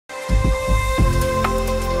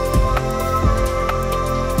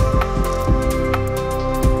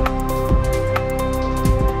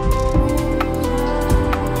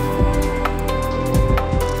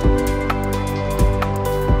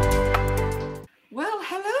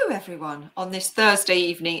everyone, on this Thursday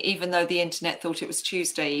evening, even though the internet thought it was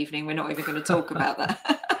Tuesday evening. We're not even going to talk about that.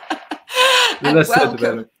 And less welcome. said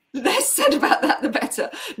about it. Less said about that, the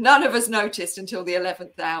better. None of us noticed until the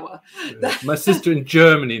 11th hour. Yeah. My sister in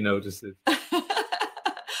Germany noticed it.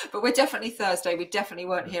 But we're definitely Thursday. We definitely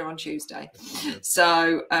weren't here on Tuesday.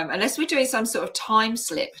 So unless we're doing some sort of time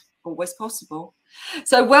slip, always possible.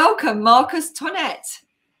 So welcome, Markus Thonett.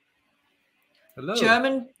 Hello.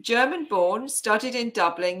 German born, studied in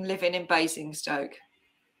Dublin, living in Basingstoke.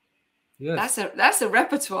 Yes. That's a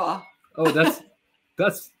repertoire. Oh,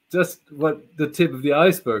 that's just what the tip of the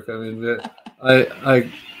iceberg. I mean,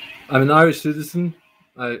 I'm an Irish citizen.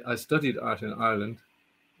 I studied art in Ireland,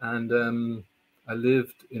 and I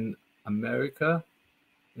lived in America,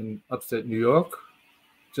 in upstate New York,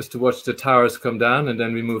 just to watch the towers come down, and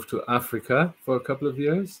then we moved to Africa for a couple of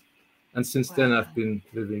years, and since then I've been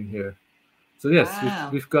living here. So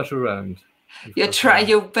yes, we've got around.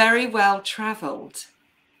 You're very well travelled.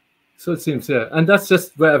 So it seems, yeah, and that's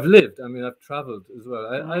just where I've lived. I mean, I've travelled as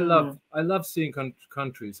well. I love seeing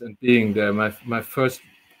countries and being there. My first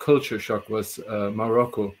culture shock was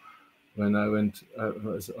Morocco, when I went. I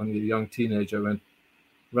was only a young teenager.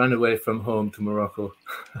 Ran away from home to Morocco.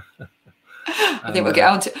 I think we're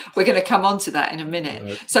going to come on to that in a minute.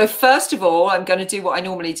 Right. So first of all, I'm going to do what I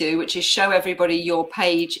normally do, which is show everybody your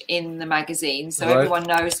page in the magazine, so everyone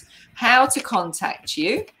knows how to contact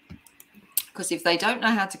you. Because if they don't know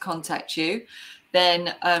how to contact you,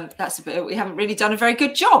 then we haven't really done a very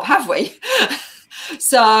good job, have we?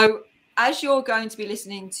 So as you're going to be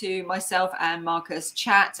listening to myself and Markus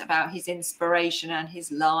chat about his inspiration and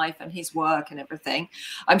his life and his work and everything,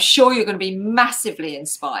 I'm sure you're going to be massively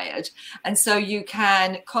inspired. And so you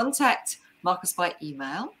can contact Markus by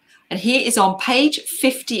email. And he is on page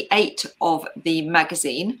 58 of the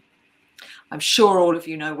magazine. I'm sure all of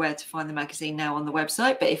you know where to find the magazine now on the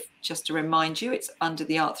website, but just to remind you, it's under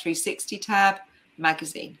the Art360 tab,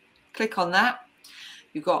 magazine. Click on that.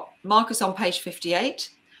 You've got Markus on page 58.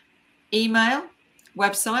 Email,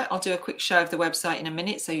 website. I'll do a quick show of the website in a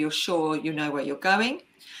minute, so you're sure you know where you're going.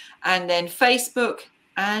 And then Facebook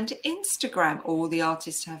and Instagram. All the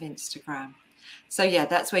artists have Instagram. So yeah,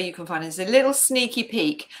 that's where you can find it. There's a little sneaky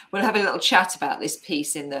peek. We'll have a little chat about this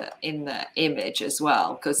piece in the image as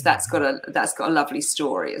well, because that's got a lovely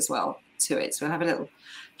story as well to it. So we'll have a little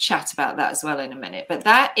chat about that as well in a minute. But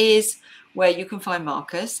that is where you can find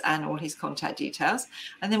Markus and all his contact details.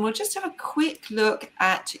 And then we'll just have a quick look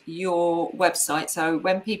at your website. So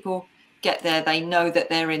when people get there, they know that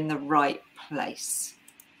they're in the right place.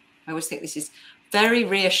 I always think this is very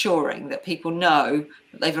reassuring that people know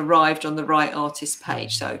that they've arrived on the right artist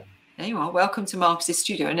page. So there you are. Welcome to Markus's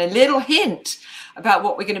studio. And a little hint about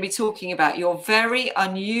what we're going to be talking about, your very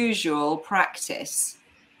unusual practice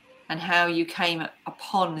and how you came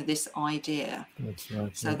upon this idea. That's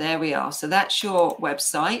right. So there we are. So that's your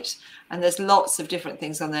website. And there's lots of different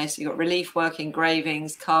things on there. So you've got relief work,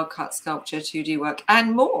 engravings, card cut sculpture, 2D work,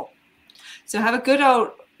 and more. So have a good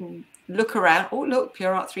old look around. Oh, look,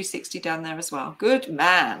 Pure ART360 down there as well. Good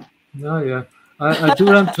man. Oh, yeah. I do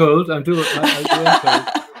what I'm told. I do what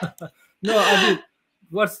I'm told. No, I mean,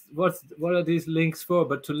 what are these links for?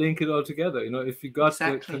 But to link it all together. You know, if you got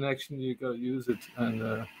the connection, you got to use it.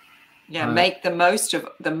 And make the most of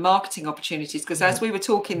the marketing opportunities, because as we were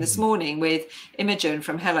talking this morning with Imogen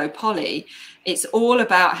from Hello Polly, it's all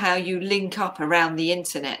about how you link up around the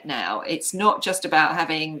internet now. It's not just about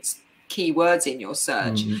having keywords in your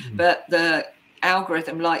search, but the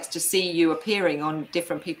algorithm likes to see you appearing on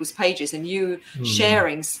different people's pages and you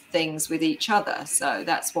sharing things with each other. So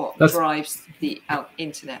that's what drives the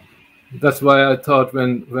internet. That's why I thought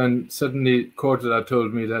when suddenly Cortella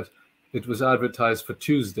told me that it was advertised for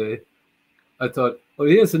Tuesday, I thought, oh,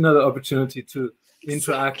 here's another opportunity to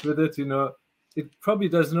interact with it. You know, it probably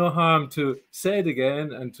does no harm to say it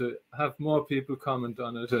again and to have more people comment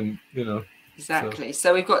on it, and you know. Exactly.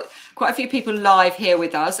 So we've got quite a few people live here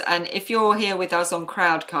with us. And if you're here with us on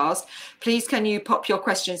Crowdcast, please can you pop your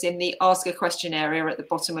questions in the Ask a Question area at the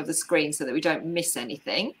bottom of the screen so that we don't miss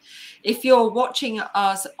anything. If you're watching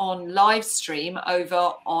us on live stream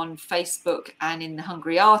over on Facebook and in The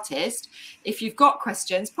Hungry Artist, if you've got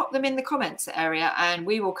questions, pop them in the comments area and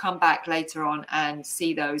we will come back later on and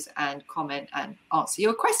see those and comment and answer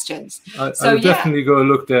your questions. I'll definitely go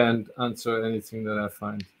look there and answer anything that I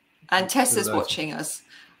find. And Tessa's watching us.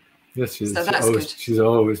 Yes, she is. So that's good. She's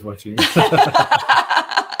always watching.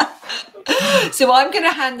 So I'm going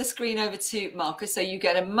to hand the screen over to Markus so you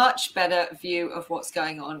get a much better view of what's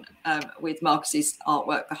going on with Markus's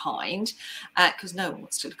artwork behind. Because no one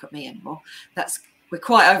wants to look at me anymore. That's we're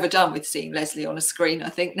quite overdone with seeing Lesley on a screen, I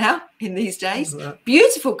think, now in these days.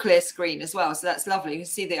 Beautiful clear screen as well, so that's lovely. You can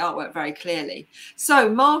see the artwork very clearly. So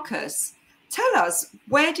Markus, tell us,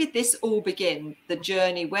 where did this all begin, the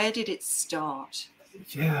journey? Where did it start?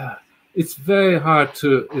 Yeah, it's very hard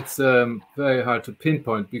to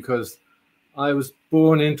pinpoint, because I was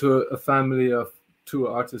born into a family of two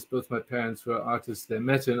artists. Both my parents were artists. They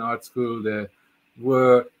met in art school. They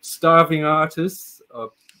were starving artists,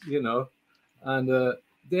 you know, and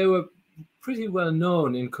they were pretty well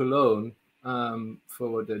known in Cologne for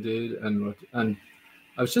what they did. And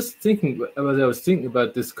I was just thinking, as I was thinking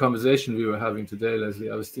about this conversation we were having today,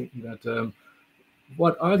 Lesley, I was thinking that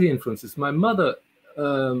what are the influences? My mother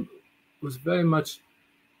was very much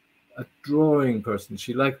a drawing person.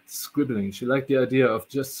 She liked scribbling. She liked the idea of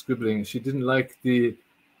just scribbling. She didn't like the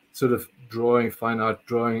sort of drawing, fine art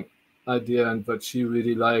drawing idea, but she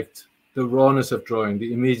really liked the rawness of drawing,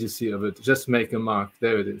 the immediacy of it. Just make a mark,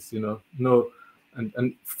 there it is, you know. No,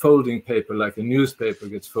 and folding paper like a newspaper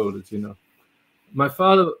gets folded, you know. My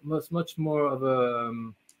father was much more of a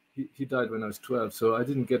he died when I was 12, so I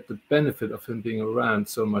didn't get the benefit of him being around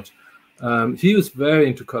so much. He was very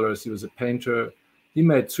into colors. He was a painter. He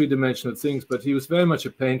made three-dimensional things, but he was very much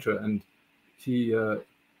a painter, and he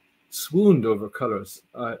swooned over colors.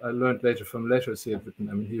 I learned later from letters he had written.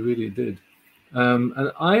 I mean, he really did.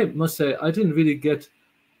 And I must say, I didn't really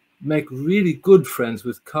make really good friends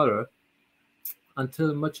with color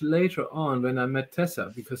until much later on, when I met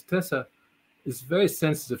Tessa, because Tessa is very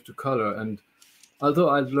sensitive to color. And although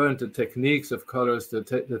I learned the techniques of colors,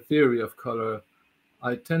 the theory of color,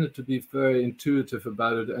 I tended to be very intuitive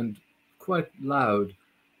about it and quite loud.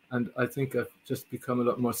 And I think I've just become a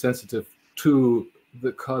lot more sensitive to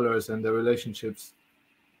the colors and their relationships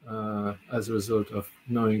as a result of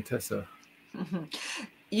knowing Tessa. Mm-hmm.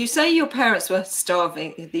 You say your parents were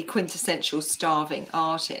starving, the quintessential starving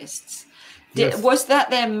artists. Yes. Was that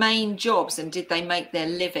their main jobs, and did they make their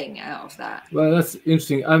living out of that? Well, that's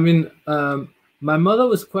interesting. I mean, my mother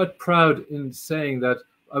was quite proud in saying that,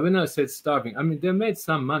 when I said starving, I mean, they made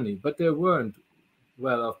some money, but they weren't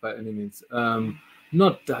well off by any means.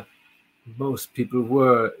 Not that most people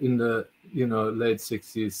were in the late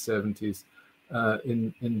 60s, 70s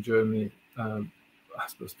in Germany. I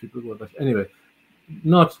suppose people were, but anyway,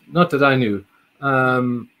 not that I knew.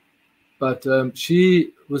 But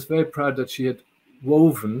she was very proud that she had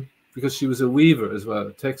woven, because she was a weaver as well,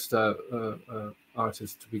 a textile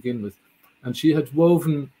artist to begin with, and she had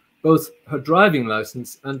woven both her driving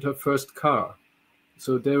license and her first car.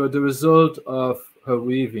 So they were the result of her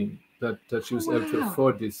weaving that she was able to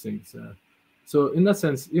afford these things. So in that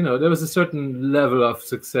sense, there was a certain level of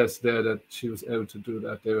success there, that she was able to do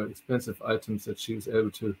that. They were expensive items that she was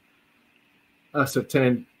able to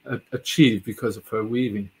achieve because of her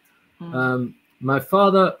weaving. My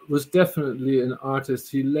father was definitely an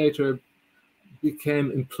artist. He later became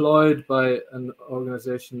employed by an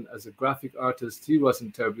organization as a graphic artist. He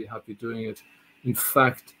wasn't terribly happy doing it. In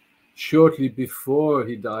fact, shortly before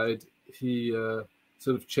he died, he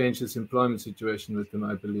sort of changed his employment situation with them,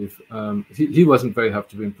 I believe. He wasn't very happy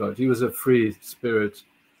to be employed. He was a free spirit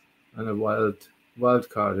and a wild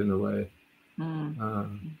card in a way.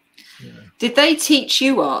 Yeah. Did they teach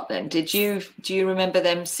you art then? Do you remember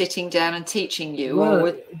them sitting down and teaching you?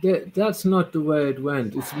 Well, that's not the way it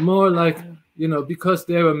went. It's more like, because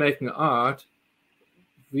they were making art,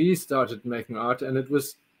 we started making art, and it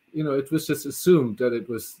was just assumed that it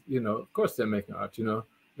was, of course they're making art,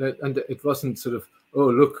 and it wasn't sort of, oh,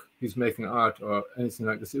 look, he's making art or anything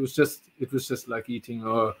like this. It was just like eating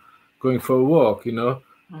or going for a walk,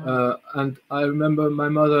 And I remember my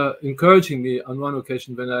mother encouraging me on one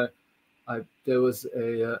occasion when there was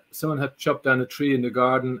someone had chopped down a tree in the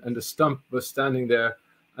garden, and the stump was standing there,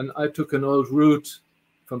 and I took an old root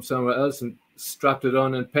from somewhere else and strapped it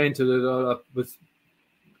on and painted it all up with,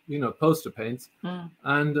 poster paints.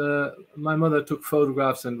 And my mother took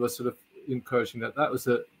photographs and was sort of encouraging that. That was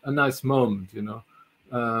a nice moment,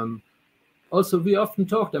 Also, we often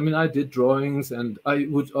talked. I mean, I did drawings, and I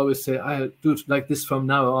would always say, I do it like this from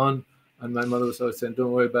now on. And my mother was always saying,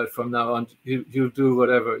 don't worry about it from now on. You'll do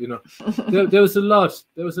whatever, There was a lot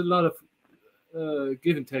of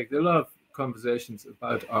give and take. There were a lot of conversations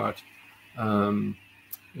about art.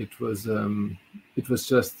 It was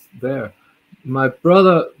just there. My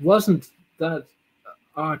brother wasn't that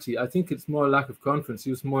arty. I think it's more lack of confidence.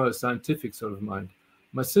 He was more a scientific sort of mind.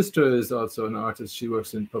 My sister is also an artist. She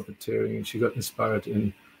works in puppeteering, and she got inspired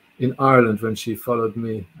in Ireland when she followed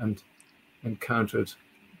me and encountered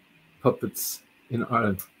puppets in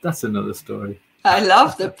Ireland. That's another story. I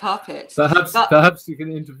love the puppets. Perhaps you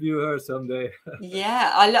can interview her someday.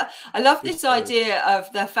 Yeah, I love this idea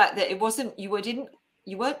of the fact that it wasn't you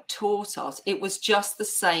weren't taught art. It was just the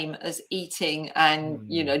same as eating and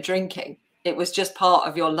drinking. It was just part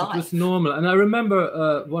of your life. It was normal. And I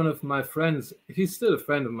remember one of my friends. He's still a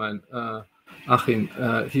friend of mine, Achim.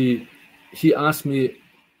 He asked me.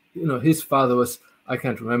 His father was, I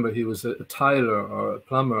can't remember, he was a tiler or a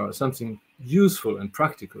plumber or something useful and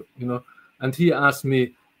practical, and he asked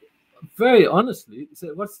me very honestly, he said,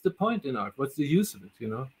 what's the point in art? What's the use of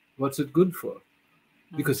it? What's it good for?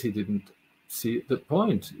 Because he didn't see the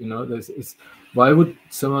point, why would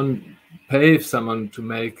someone pay someone to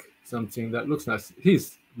make something that looks nice? He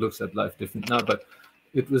looks at life different now, but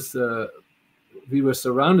it was, we were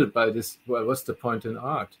surrounded by this, well, what's the point in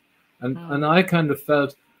art? And I kind of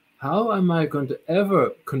felt, how am I going to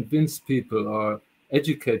ever convince people or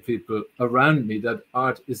educate people around me that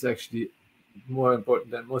art is actually more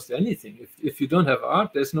important than most anything? If you don't have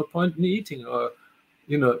art, there's no point in eating or,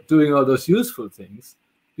 doing all those useful things.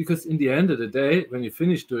 Because in the end of the day, when you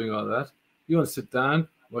finish doing all that, you want to sit down,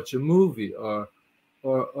 watch a movie or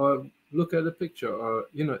look at a picture or,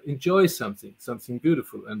 enjoy something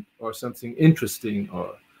beautiful or something interesting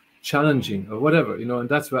or challenging or whatever, and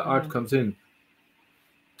that's where art comes in.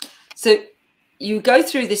 So you go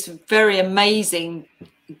through this very amazing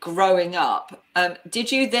growing up.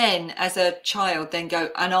 Did you then, as a child, then go,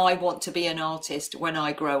 and I want to be an artist when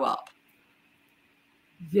I grow up?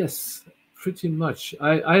 Yes, pretty much.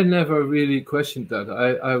 I never really questioned that.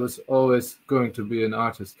 I was always going to be an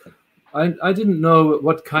artist. I didn't know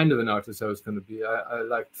what kind of an artist I was going to be. I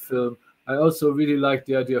liked film. I also really liked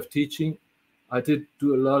the idea of teaching. I did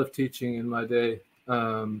do a lot of teaching in my day.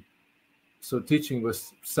 So teaching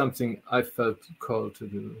was something I felt called to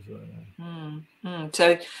do as well.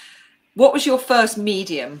 So what was your first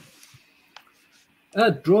medium?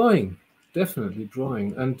 Drawing, definitely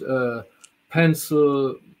drawing. And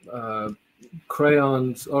pencil,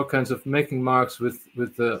 crayons, all kinds of making marks with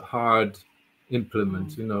a hard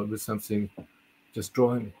implement, with something, just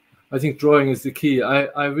drawing. I think drawing is the key.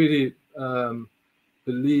 I really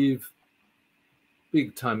believe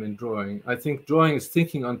big time in drawing. I think drawing is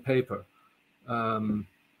thinking on paper.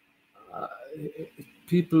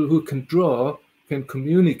 People who can draw can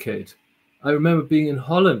communicate. I remember being in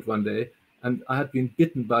Holland one day and I had been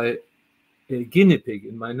bitten by a guinea pig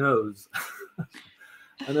in my nose.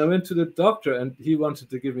 And I went to the doctor and he wanted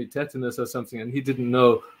to give me tetanus or something and he didn't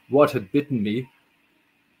know what had bitten me.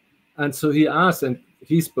 And so he asked, and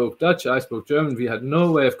he spoke Dutch, I spoke German. We had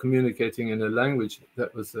no way of communicating in a language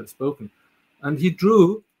that was spoken. And he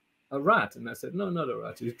drew a rat. And I said, no, not a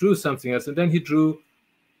rat. He drew something else. And then he drew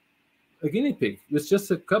a guinea pig. With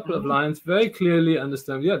just a couple of lines, very clearly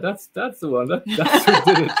understand, yeah, that's the one. That's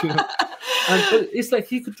who did it, And it's like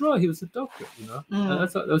he could draw. He was a doctor, And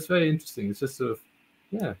that was very interesting. It's just sort of,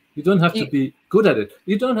 yeah, you don't have to be good at it.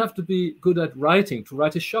 You don't have to be good at writing to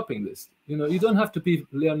write a shopping list. You don't have to be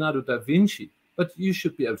Leonardo da Vinci, but you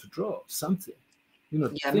should be able to draw something.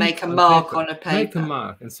 Make a mark on a paper. Make a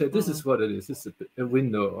mark and say, this is what it is. This is a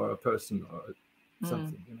window or a person or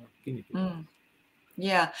something, guinea pig.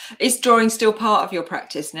 Yeah. Is drawing still part of your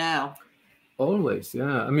practice now? Always,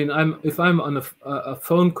 yeah. I mean, if I'm on a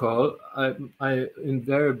phone call, I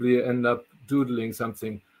invariably end up doodling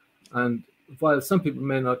something. And while some people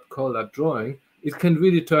may not call that drawing, it can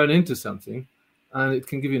really turn into something. And it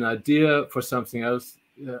can give you an idea for something else.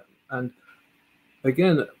 Yeah. And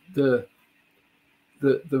again, the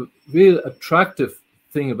real attractive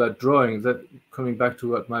thing about drawing, that coming back to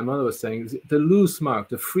what my mother was saying, is the loose mark,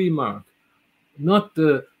 the free mark, not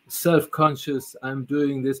the self-conscious, I'm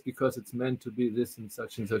doing this because it's meant to be this and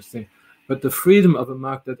such thing, but the freedom of a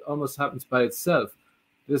mark that almost happens by itself.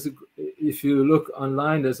 If you look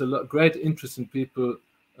online, there's a great interest in people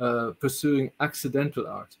pursuing accidental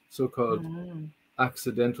art, so-called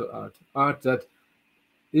accidental art that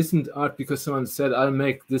isn't art because someone said, I'll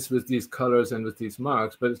make this with these colors and with these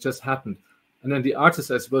marks, but it just happened. And then the artist,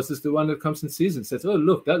 I suppose, is the one that comes and sees and says, oh,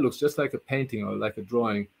 look, that looks just like a painting or like a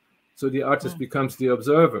drawing. So the artist becomes the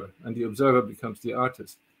observer and the observer becomes the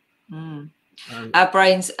artist. Our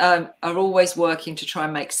brains are always working to try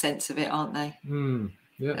and make sense of it, aren't they?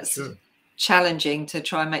 Yeah, that's sure. Challenging to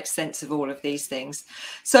try and make sense of all of these things.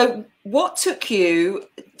 So what took you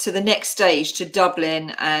to the next stage, to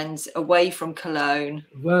Dublin and away from Cologne?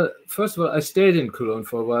 Well, first of all, I stayed in Cologne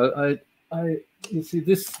for a while. You see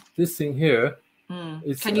this thing here.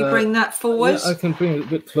 Can you bring that forward? Yeah, I can bring it a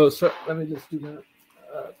bit closer. Let me just do that.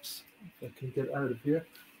 I can get out of here.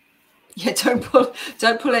 Yeah, don't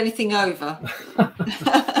pull anything over.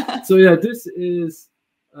 So yeah, this is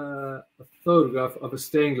a photograph of a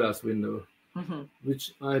stained glass window,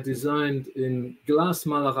 which I designed in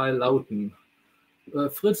Glasmalerei Lauten.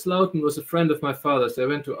 Fritz Lauten was a friend of my father's. They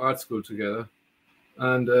went to art school together.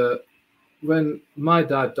 And when my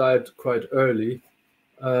dad died quite early,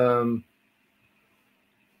 Fritz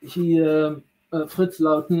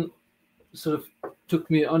Lauten sort of took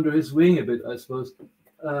me under his wing a bit, I suppose.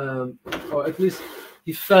 Or at least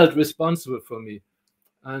he felt responsible for me.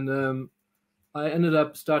 And I ended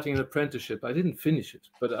up starting an apprenticeship. I didn't finish it,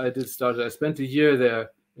 but I did start it. I spent a year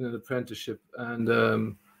there in an apprenticeship.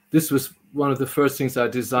 And this was one of the first things I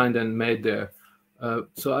designed and made there.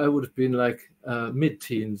 So I would have been like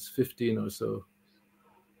mid-teens, 15 or so,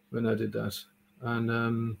 when I did that.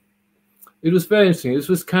 And it was very interesting. It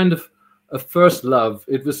was kind of a first love.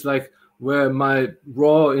 It was like where my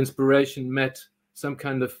raw inspiration met some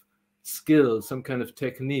kind of skill, some kind of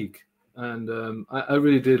technique. And I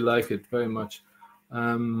really did like it very much.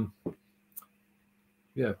 Yeah,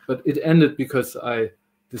 but it ended because I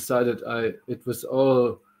decided it was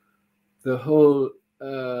all, the whole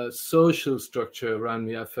social structure around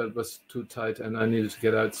me I felt was too tight and I needed to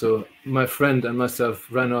get out. So my friend and myself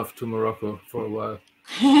ran off to Morocco for a while.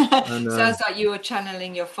 And, sounds like you were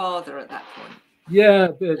channeling your father at that point. Yeah,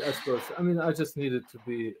 a bit, I suppose. I mean, I just needed to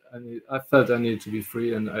be, I felt I needed to be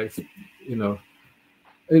free, and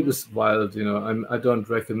it was wild, I don't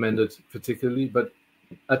recommend it particularly, but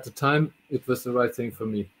at the time it was the right thing for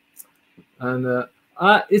me. And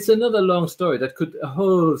it's another long story a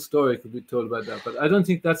whole story could be told about that, but I don't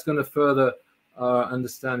think that's going to further our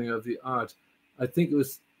understanding of the art. I think it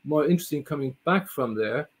was more interesting coming back from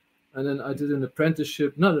there. And then I did an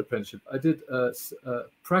apprenticeship, I did a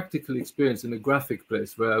practical experience in a graphic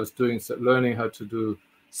place where I was learning how to do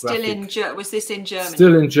graphic. Was this in Germany?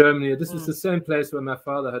 Still in Germany. This is the same place where my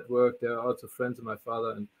father had worked. They are also friends of my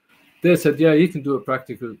father. And they said, yeah, you can do a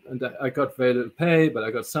practical. And I got very little pay, but I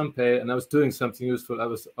got some pay. And I was doing something useful. I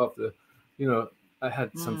was off the, I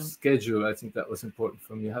had some schedule. I think that was important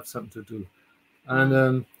for me. I have something to do.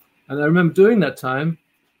 And I remember during that time,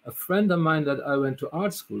 a friend of mine that I went to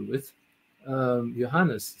art school with,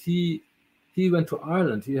 Johannes, he went to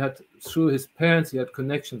Ireland. He had, through his parents, he had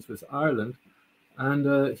connections with Ireland.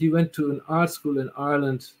 And he went to an art school in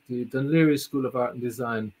Ireland, the Dunleary School of Art and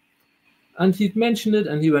Design. And he'd mentioned it,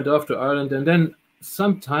 and he went off to Ireland. And then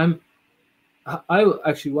sometime, I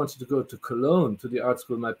actually wanted to go to Cologne, to the art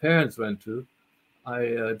school my parents went to.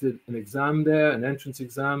 I did an exam there, an entrance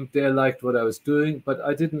exam. They liked what I was doing, but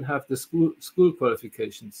I didn't have the school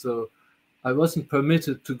qualifications. So I wasn't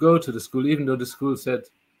permitted to go to the school, even though the school said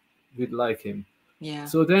we'd like him. Yeah.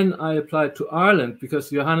 So then I applied to Ireland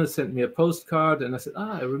because Johannes sent me a postcard, and I said,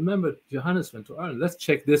 I remember Johannes went to Ireland. Let's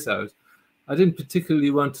check this out. I didn't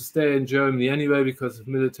particularly want to stay in Germany anyway because of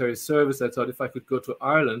military service. I thought if I could go to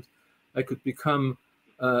Ireland, I could become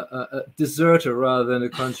a deserter rather than a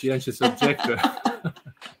conscientious objector.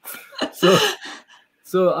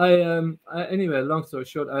 So I anyway, long story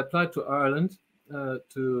short, I applied to Ireland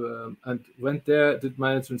and went there, did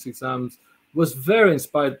my entrance exams, was very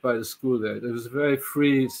inspired by the school there. There was a very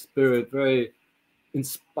free spirit, very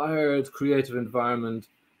inspired, creative environment.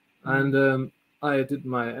 And I did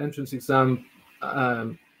my entrance exam.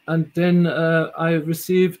 And then I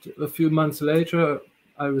received, a few months later,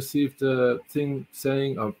 I received a thing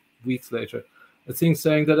saying, or weeks later, a thing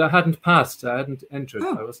saying that I hadn't passed, I hadn't entered.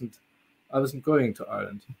 I wasn't going to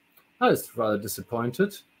Ireland. I was rather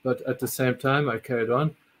disappointed, but at the same time, I carried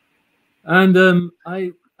on. And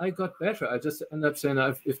I got better. I just ended up saying,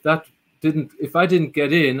 if I didn't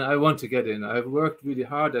get in, I want to get in. I've worked really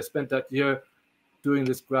hard. I spent that year doing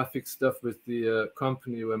this graphic stuff with the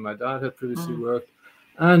company where my dad had previously worked,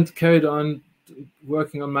 and carried on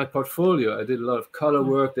working on my portfolio. I did a lot of color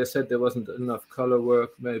work. They said there wasn't enough color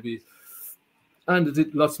work, maybe. And I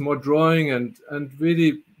did lots more drawing and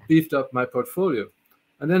really beefed up my portfolio.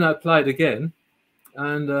 And then I applied again.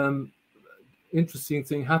 And interesting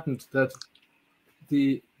thing happened that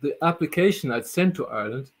the application I'd sent to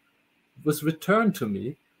Ireland was returned to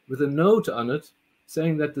me with a note on it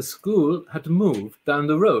saying that the school had moved down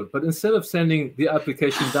the road. But instead of sending the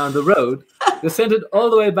application down the road, they sent it all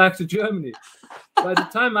the way back to Germany. By the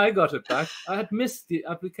time I got it back, I had missed the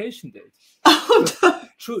application date.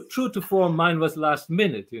 True to form, mine was last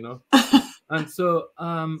minute, And so,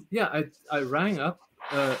 I rang up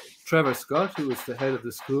Trevor Scott, who was the head of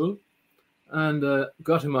the school, and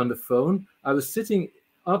got him on the phone. I was sitting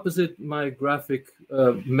opposite my graphic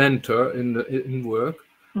mentor in work,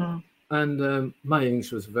 and my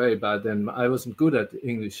English was very bad then. I wasn't good at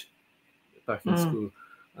English back in school.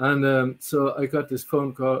 And so I got this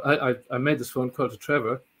phone call. I made this phone call to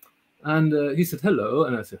Trevor, And he said, hello.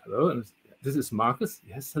 And I said, hello. And this is Markus.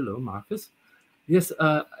 Yes, hello, Markus. Yes,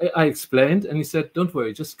 I explained. And he said, don't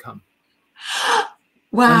worry, just come.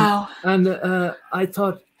 Wow. And I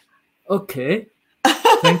thought, okay,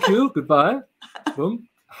 thank you, goodbye. Boom,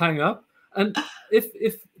 hang up. And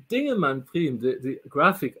if Dingeman Prim, the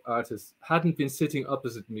graphic artist, hadn't been sitting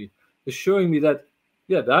opposite me, assuring me that,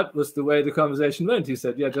 yeah, that was the way the conversation went. He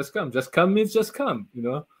said, yeah, just come. Just come means just come, you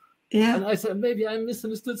know. Yeah. And I said, maybe I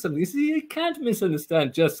misunderstood something. He said, you can't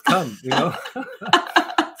misunderstand, just come, you know.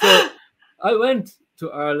 So I went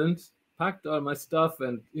to Ireland, packed all my stuff,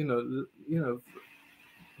 and you know,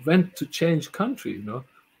 went to change country, you know,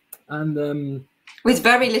 and with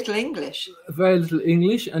very little English. Very little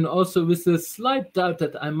English, and also with a slight doubt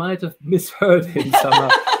that I might have misheard him somehow.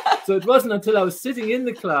 So it wasn't until I was sitting in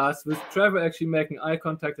the class with Trevor actually making eye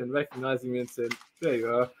contact and recognizing me and saying, "There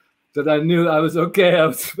you are," that I knew I was okay. I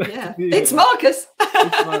was it's Markus.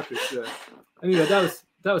 It's Markus. Yeah. Anyway,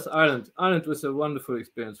 that was Ireland. Ireland was a wonderful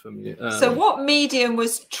experience for me. So what medium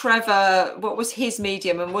was Trevor? What was his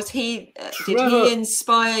medium? And was he, did he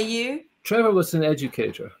inspire you? Trevor was an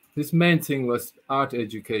educator. His main thing was art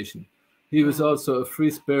education. He was also a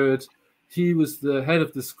free spirit. He was the head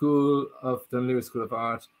of the school of the Dunleary School of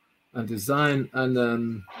Art and Design.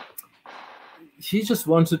 And he just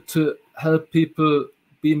wanted to help people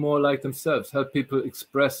be more like themselves, help people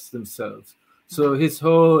express themselves. So his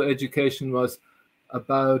whole education was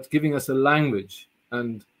about giving us a language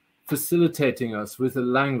and facilitating us with a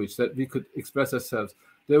language that we could express ourselves.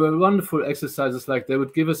 There were wonderful exercises, like they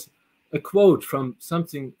would give us a quote from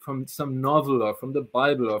something, from some novel or from the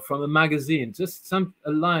Bible or from a magazine, just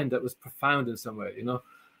a line that was profound in some way, you know,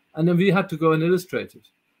 and then we had to go and illustrate it.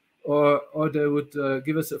 Or they would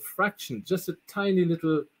give us a fraction, just a tiny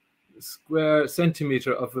little square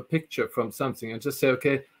centimeter of a picture from something, and just say,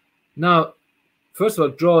 okay, now, first of all,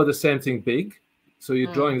 draw the same thing big. So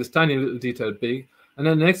you're drawing this tiny little detail big. And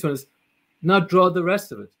then the next one is, now draw the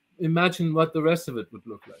rest of it. Imagine what the rest of it would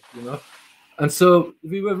look like, you know? And so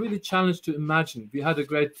we were really challenged to imagine. We had a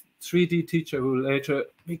great 3D teacher who later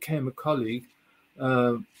became a colleague,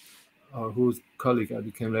 or whose colleague I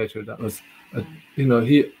became later. That was, you know,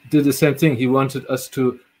 he did the same thing. He wanted us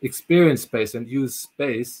to experience space and use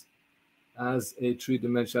space as a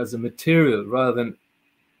three-dimensional, as a material, rather than,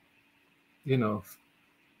 you know,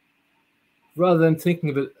 rather than thinking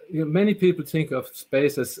of it. You know, many people think of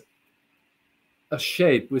space as a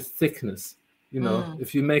shape with thickness. You know,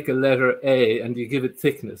 if you make a letter A and you give it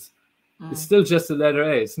thickness, it's still just a letter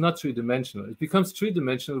A. It's not three-dimensional. It becomes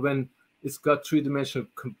three-dimensional when it's got three-dimensional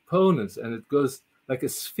components, and it goes like a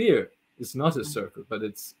sphere. It's not a circle, but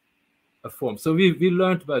it's a form. So we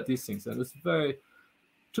learned about these things, and it was very,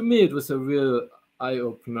 to me, it was a real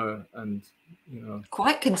eye-opener, and, you know,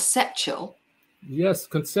 quite conceptual. Yes,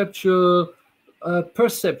 conceptual,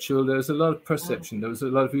 perceptual. There's a lot of perception. There was a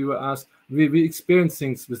lot of, we were asked, we experienced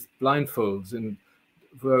things with blindfolds, and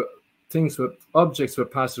where objects were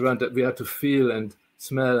passed around that we had to feel and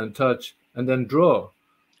smell and touch and then draw.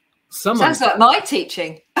 Sounds like my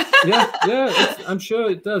teaching. yeah, I'm sure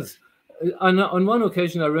it does. On one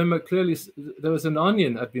occasion, I remember clearly, there was an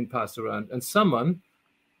onion had been passed around, and someone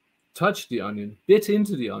touched the onion, bit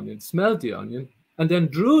into the onion, smelled the onion, and then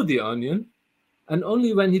drew the onion. And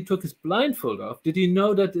only when he took his blindfold off did he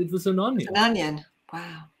know that it was an onion. An onion.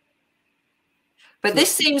 Wow. But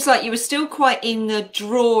this seems like you were still quite in the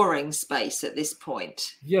drawing space at this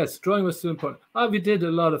point. Yes, drawing was still important. We did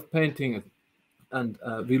a lot of painting, and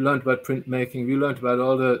we learned about printmaking. We learned about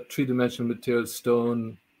all the three-dimensional materials,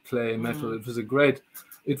 stone, clay, metal.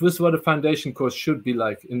 It was what a foundation course should be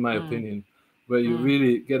like, in my opinion, where you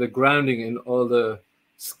really get a grounding in all the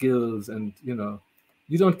skills, and, you know,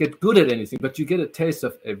 you don't get good at anything, but you get a taste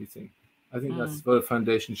of everything. I think that's what a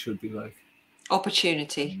foundation should be like.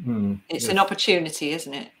 Opportunity. It's an opportunity,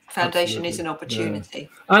 isn't it? Foundation is an opportunity.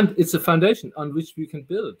 Yeah. And it's a foundation on which we can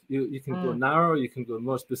build. You can go narrow, you can go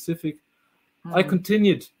more specific. I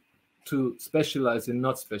continued to specialize in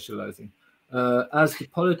not specializing. As the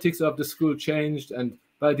politics of the school changed, and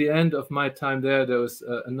by the end of my time there was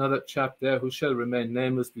another chap there who shall remain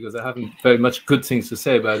nameless, because I haven't very much good things to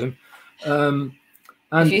say about him.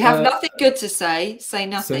 And, if you have nothing good to say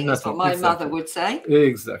nothing. Is what my mother would say.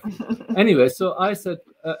 Exactly. Anyway, so I said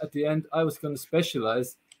at the end, I was going to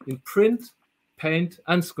specialize in print, paint,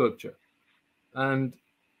 and sculpture. And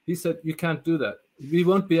he said, you can't do that. We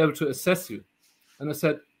won't be able to assess you. And I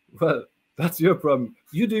said, well, that's your problem.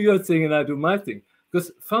 You do your thing and I do my thing.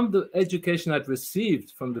 Because from the education I'd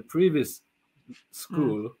received from the previous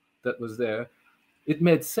school that was there, it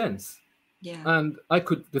made sense. Yeah. And I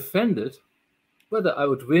could defend it. whether I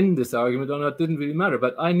would win this argument or not didn't really matter,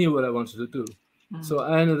 but I knew what I wanted to do. So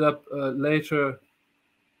I ended up later,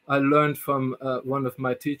 I learned from one of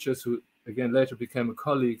my teachers who, again, later became a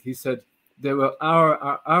colleague. He said there were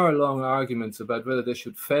hour-long arguments about whether they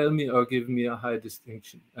should fail me or give me a high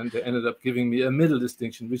distinction. And they ended up giving me a middle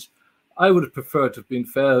distinction, which I would have preferred to have been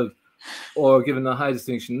failed or given a high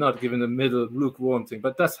distinction, not given a middle lukewarm thing.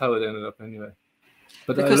 But that's how it ended up anyway.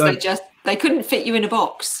 But because they couldn't fit you in a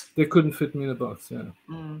box. They couldn't fit me in a box, yeah.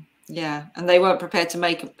 Yeah, and they weren't prepared to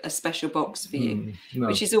make a special box for you, no.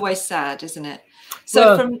 Which is always sad, isn't it?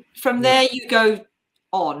 So well, from there you go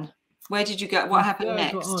on. Where did you go? What happened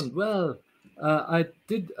next? Well, I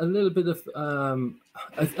did a little bit of.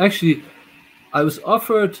 I was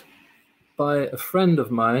offered by a friend of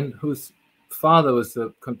mine whose father was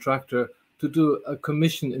a contractor to do a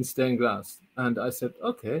commission in stained glass, and I said,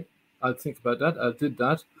 okay, I'll think about that. I did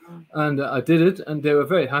that, and I did it, and they were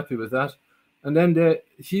very happy with that. And then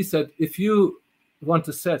he said, if you want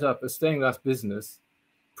to set up a stained glass business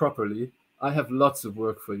properly, I have lots of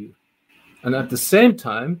work for you. And at the same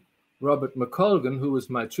time, Robert McColgan, who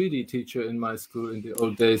was my 3D teacher in my school in the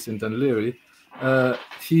old days in Dunleary,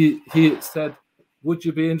 he said, would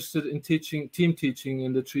you be interested in team teaching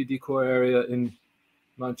in the 3D core area in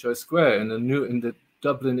Mountjoy Square in the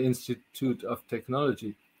Dublin Institute of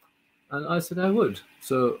Technology? And I said I would.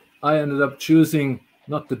 So I ended up choosing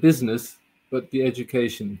not the business, but the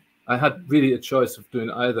education. I had really a choice of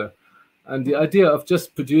doing either. And the idea of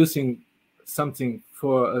just producing something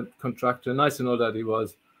for a contractor, nice and all that he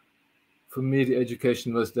was, for me, the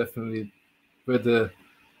education was definitely where the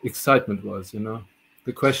excitement was, the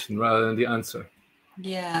question rather than the answer.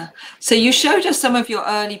 Yeah. So you showed us some of your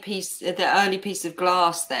early piece of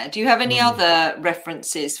glass there. Do you have any other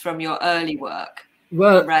references from your early work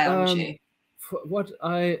around you? What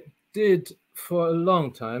I did for a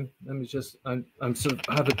long time, let me just, I'm sort of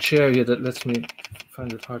have a chair here that lets me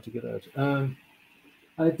find it hard to get out.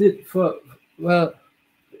 I did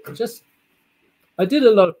I did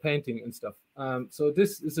a lot of painting and stuff. So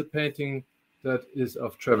this is a painting that is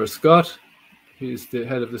of Trevor Scott. He is the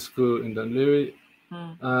head of the school in Dunleary.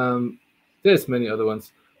 There's many other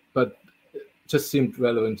ones, but it just seemed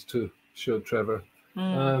relevant to show Trevor.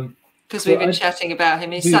 Because we've been chatting about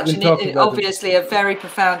him. He's obviously a very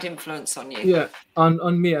profound influence on you. Yeah,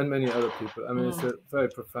 on me and many other people. I mean, it's a very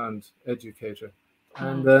profound educator.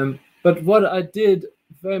 And but what I did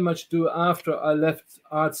very much do after I left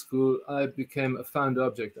art school, I became a found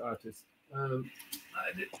object artist. I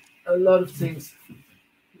did a lot of things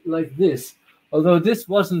like this, although this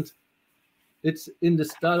wasn't. It's in the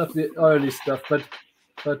style of the early stuff, but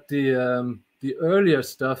the earlier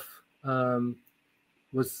stuff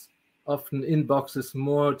was often in boxes,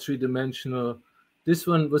 more three-dimensional. This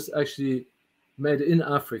one was actually made in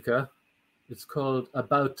Africa. It's called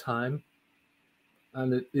About Time,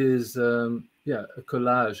 and it is a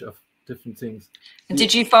collage of different things. And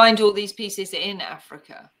did you find all these pieces in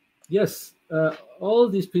Africa? Yes, all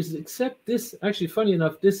these pieces except this. Actually, funny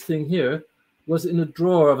enough, this thing here was in a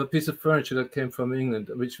drawer of a piece of furniture that came from England,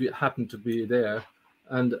 which we happened to be there,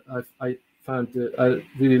 and I found that I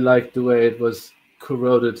really liked the way it was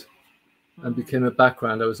corroded and became a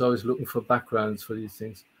background. I was always looking for backgrounds for these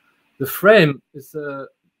things. The frame is an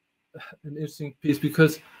interesting piece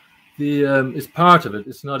because it's part of it.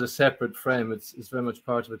 It's not a separate frame. It's very much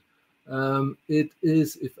part of it. It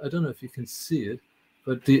is, I don't know if you can see it,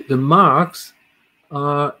 but the marks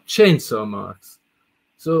are chainsaw marks.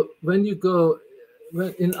 So when you go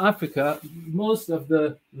in Africa, most of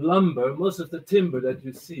the lumber, most of the timber that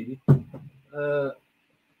you see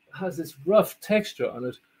has this rough texture on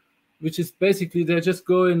it, which is basically they just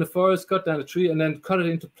go in the forest, cut down a tree, and then cut it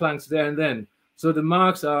into planks there and then. So the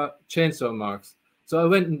marks are chainsaw marks. So I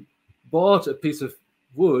went and bought a piece of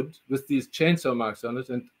wood with these chainsaw marks on it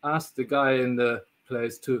and asked the guy in the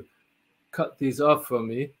place to cut these off for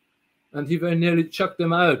me. And he very nearly chucked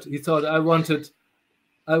them out. He thought I wanted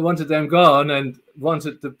them gone and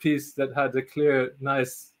wanted the piece that had a clear,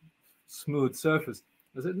 nice, smooth surface.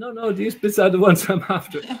 I said, no, these bits are the ones I'm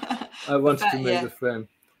after. I wanted to make the frame.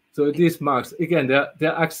 So these marks, again,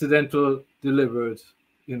 they're accidental, deliberate.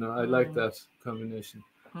 I like that combination.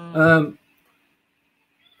 There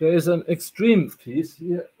is an extreme piece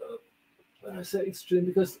here. When I say extreme,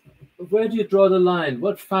 because where do you draw the line?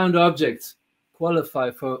 What found objects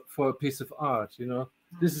qualify for a piece of art?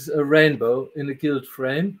 This is a rainbow in a gilt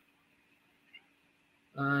frame,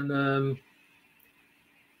 and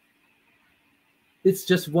it's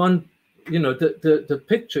just one. The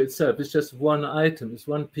picture itself is just one item. It's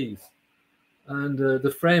one piece, and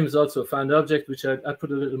the frame is also a found object, which I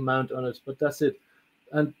put a little mount on it, but that's it.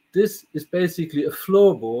 And this is basically a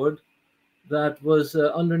floorboard that was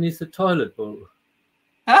underneath the toilet bowl.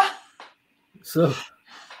 Huh? So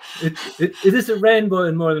it is a rainbow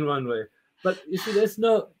in more than one way. But you see, there's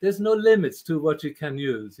no limits to what you can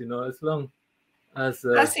use, you know, as long as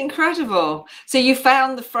that's incredible. So you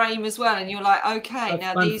found the frame as well, and you're like, okay,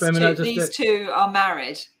 now these two are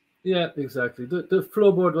married. Yeah, exactly. The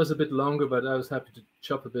floorboard was a bit longer, but I was happy to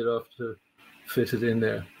chop a bit off to fit it in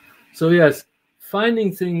there. So yes,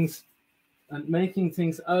 finding things and making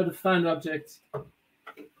things out of found objects,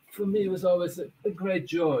 for me, was always a great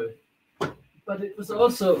joy. But it was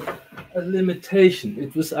also a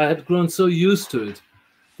limitation. I had grown so used to it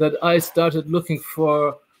that I started looking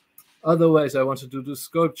for other ways. I wanted to do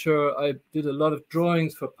sculpture. I did a lot of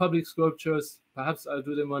drawings for public sculptures. Perhaps I'll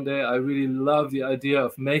do them one day. I really love the idea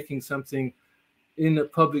of making something in a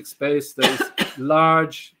public space that is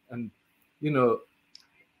large and, you know,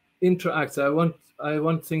 interacts. I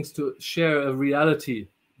want things to share a reality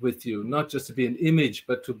with you, not just to be an image,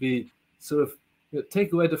 but to be sort of, you know,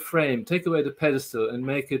 take away the frame, take away the pedestal, and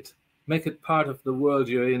make it part of the world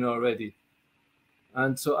you're in already.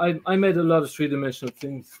 And so I made a lot of three-dimensional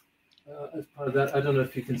things as part of that. I don't know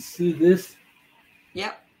if you can see this.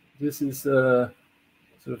 Yeah. This is sort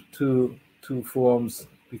of two forms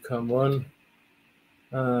become one.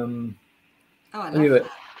 Anyway,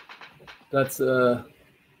 that's that.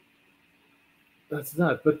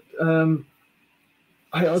 But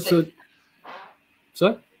I also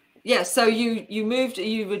sorry. Yeah, so you moved.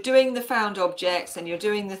 You were doing the found objects, and you're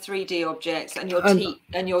doing the 3D objects, and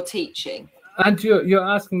you're teaching. And you're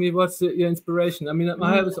asking me what's your inspiration? I mean,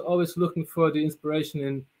 I was always looking for the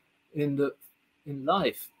inspiration in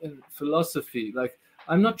life, in philosophy. Like,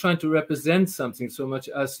 I'm not trying to represent something so much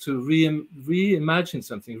as to reimagine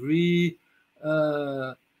something,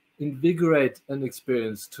 invigorate an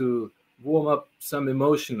experience, to warm up some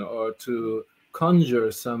emotion, or to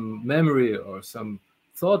conjure some memory or some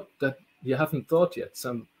thought that you haven't thought yet,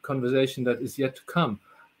 some conversation that is yet to come.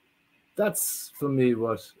 That's for me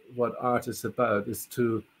what art is about, is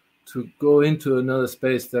to go into another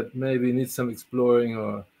space that maybe needs some exploring,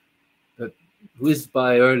 or that whizzed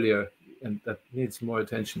by earlier and that needs more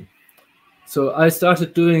attention. So I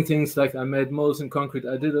started doing things like I made molds in concrete.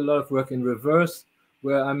 I did a lot of work in reverse,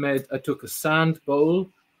 where I took a sand bowl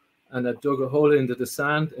and I dug a hole into the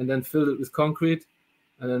sand and then filled it with concrete.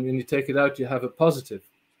 And then when you take it out, you have a positive.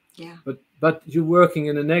 Yeah. But you're working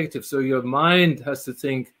in a negative. So your mind has to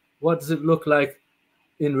think, what does it look like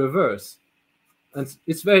in reverse? And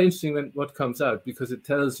it's very interesting what comes out, because it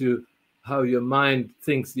tells you how your mind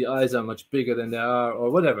thinks the eyes are much bigger than they are,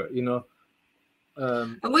 or whatever, you know.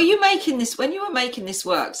 And were you making this, when you were making this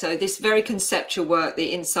work, so this very conceptual work,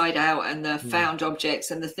 the inside out and the found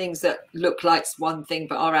objects and the things that look like one thing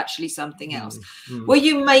but are actually something else, were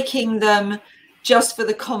you making them just for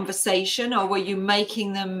the conversation, or were you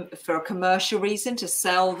making them for a commercial reason, to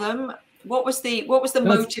sell them? What was the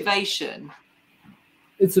motivation?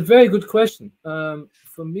 It's a very good question.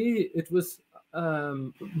 For me, it was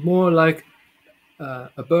more like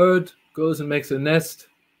a bird goes and makes a nest,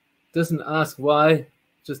 doesn't ask why,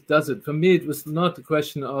 just does it. For me, it was not a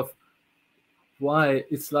question of why.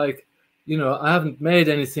 It's like, you know, I haven't made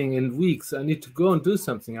anything in weeks. I need to go and do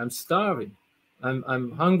something. I'm starving.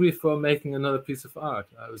 I'm hungry for making another piece of art.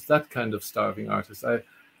 I was that kind of starving artist.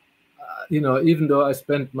 You know, even though I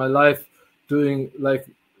spent my life doing, like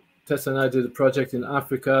Tessa and I did a project in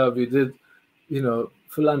Africa, we did, you know,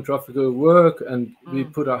 philanthropical work, and we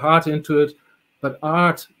put our heart into it. But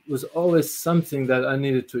art was always something that I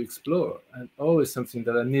needed to explore, and always something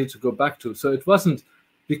that I needed to go back to. So it wasn't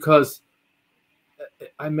because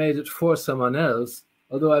I made it for someone else,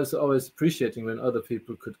 although I was always appreciating when other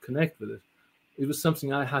people could connect with it. It was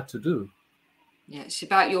something I had to do. Yeah, it's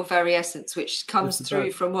about your very essence, which comes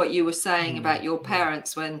through from what you were saying about your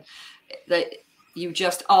parents, when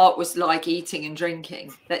art was like eating and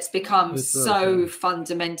drinking. That's become so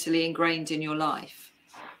fundamentally ingrained in your life.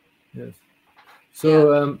 Yes.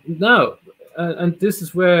 So now, and this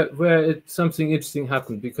is where something interesting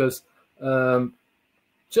happened, because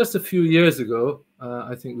just a few years ago,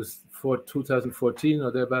 I think it was 2014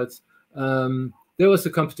 or thereabouts, there was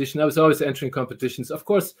a competition. I was always entering competitions. Of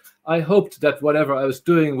course, I hoped that whatever I was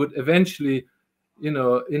doing would eventually, you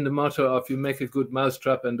know, in the motto of you make a good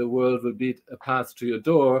mousetrap and the world will be a path to your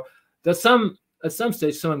door, that at some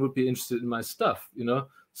stage someone would be interested in my stuff, you know.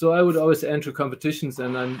 So I would always enter competitions,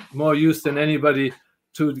 and I'm more used than anybody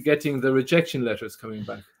to getting the rejection letters coming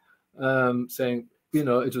back, saying, you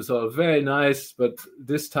know, it was all very nice, but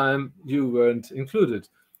this time you weren't included.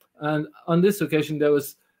 And on this occasion, there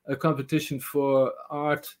was a competition for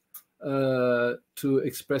art to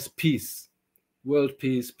express peace, world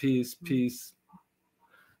peace, peace.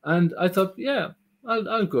 And I thought, yeah,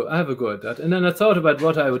 I'll go. I have a go at that. And then I thought about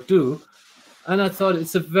what I would do, and I thought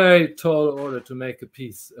it's a very tall order to make a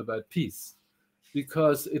piece about peace,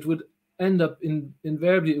 because it would end up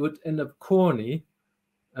invariably it would end up corny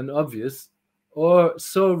and obvious, or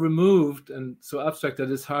so removed and so abstract that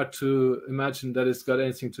it's hard to imagine that it's got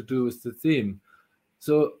anything to do with the theme.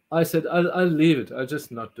 So I said, I'll leave it. I'll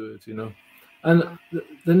just not do it, you know. And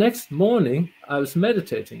the next morning, I was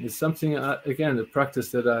meditating. It's something, again, a practice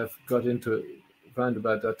that I've got into around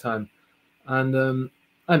about that time. And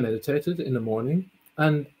I meditated in the morning.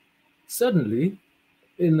 And suddenly,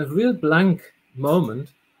 in a real blank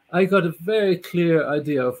moment, I got a very clear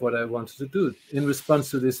idea of what I wanted to do in response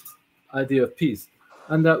to this idea of peace.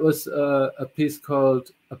 And that was a piece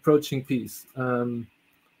called Approaching Peace. On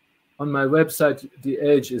my website, the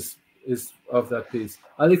age is of that piece.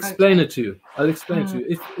 I'll explain it to you. I'll explain it to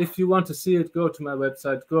you. If you want to see it, go to my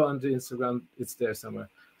website, go on the Instagram, it's there somewhere.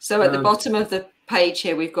 So at the bottom of the page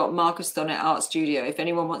here, we've got Markus Thonett Art Studio. If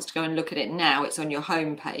anyone wants to go and look at it now, it's on your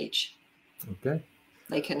home page. Okay.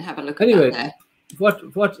 They can have a look at that there.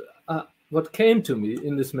 What came to me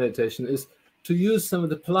in this meditation is to use some of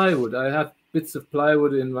the plywood. I have bits of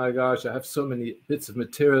plywood in my garage. I have so many bits of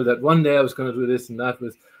material that one day I was going to do this and that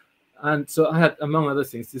with. And so I had, among other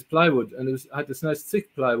things, this plywood, and I had this nice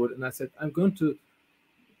thick plywood, and I said, I'm going to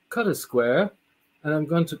cut a square, and I'm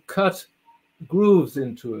going to cut grooves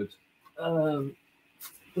into it,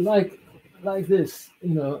 like this,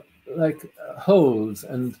 you know, like holes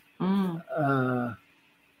and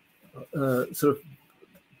sort of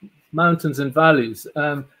mountains and valleys,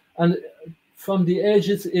 and from the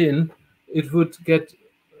edges in, it would get.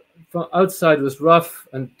 From outside was rough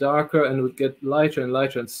and darker, and would get lighter and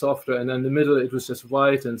lighter and softer, and in the middle it was just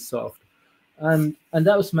white and soft, and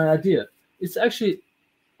that was my idea. It's actually,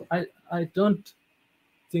 I don't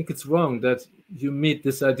think it's wrong that you meet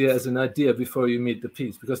this idea as an idea before you meet the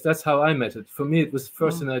piece, because that's how I met it. For me, it was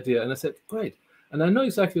first an idea, and I said, great, and I know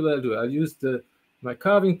exactly what I'll do. I'll use my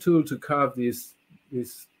carving tool to carve these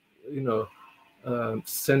you know,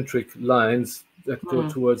 centric lines that go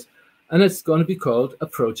towards. And it's going to be called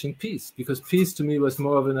Approaching Peace, because peace to me was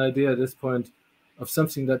more of an idea at this point of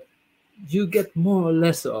something that you get more or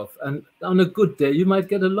less of. And on a good day, you might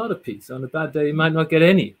get a lot of peace. On a bad day, you might not get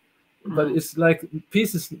any. But it's like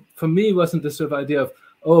peace is, for me, wasn't the sort of idea of,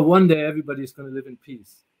 oh, one day everybody's going to live in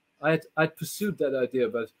peace. I'd pursued that idea,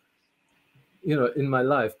 but, you know, in my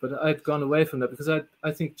life. But I'd gone away from that because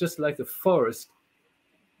I think just like a forest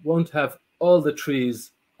won't have all the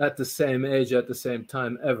trees at the same age at the same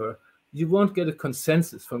time ever. You won't get a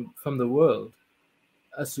consensus from the world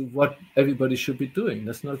as to what everybody should be doing.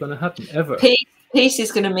 That's not going to happen ever. Peace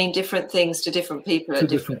is going to mean different things to different people at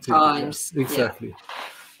different times. Yeah, exactly.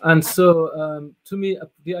 Yeah. And so to me,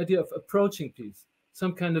 the idea of approaching peace,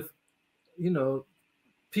 some kind of, you know,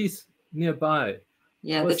 peace nearby.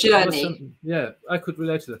 Yeah, the journey. Yeah, I could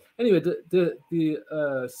relate to that. Anyway,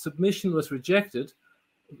 the submission was rejected,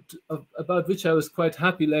 about which I was quite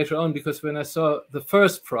happy later on, because when I saw the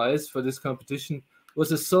first prize for this competition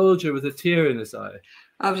was a soldier with a tear in his eye.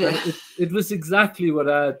 Oh, yeah. It was exactly what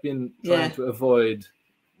I had been trying to avoid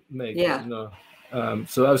making. Yeah. You know?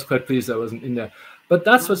 So I was quite pleased I wasn't in there. But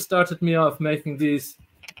that's what started me off making these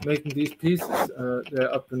pieces.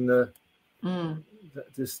 They're up in the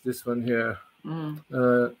this one here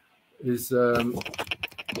is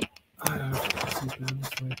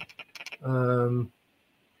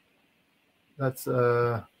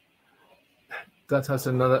that has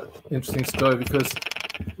another interesting story, because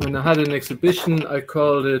when I had an exhibition, I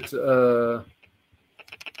called it A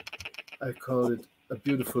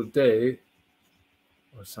Beautiful Day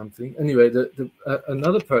or something. Anyway,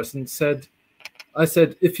 another person said, I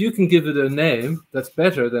said, if you can give it a name that's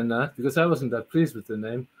better than that, because I wasn't that pleased with the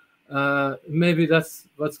name, maybe that's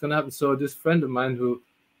what's going to happen. So this friend of mine who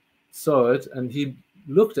saw it, and he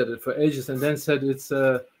looked at it for ages and then said it's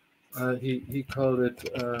he called it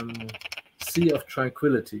Sea of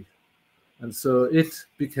Tranquility, and so it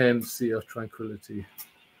became Sea of Tranquility.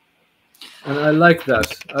 And I like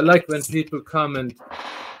that. I like when people come and,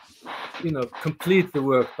 you know, complete the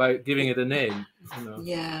work by giving it a name. You know.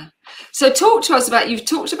 Yeah. So talk to us about, you've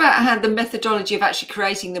talked about how the methodology of actually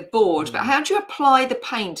creating the board, but how do you apply the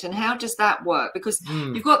paint and how does that work? Because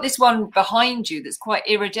you've got this one behind you that's quite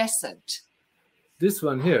iridescent. This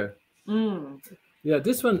one here. Yeah,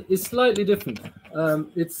 this one is slightly different.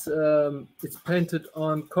 It's painted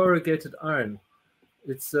on corrugated iron.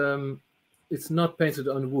 It's not painted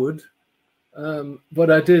on wood.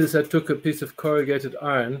 What I did is I took a piece of corrugated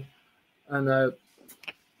iron and I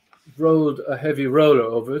rolled a heavy roller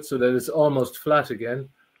over it so that it's almost flat again.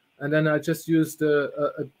 And then I just used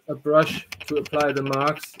a brush to apply the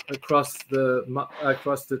marks across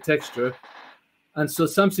the texture. And so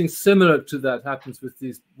something similar to that happens with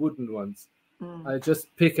these wooden ones. I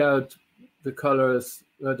just pick out the colors,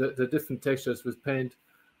 the different textures with paint.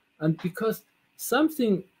 And because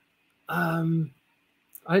something, I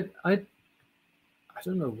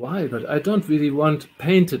don't know why, but I don't really want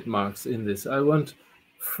painted marks in this. I want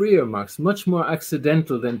freer marks, much more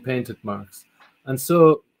accidental than painted marks. And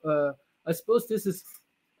so I suppose this is,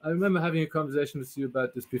 I remember having a conversation with you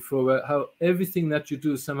about this before, where how everything that you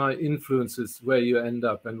do somehow influences where you end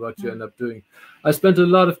up and what you end up doing. I spent a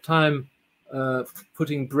lot of time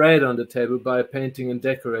putting bread on the table by painting and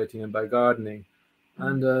decorating and by gardening.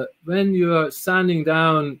 And when you are sanding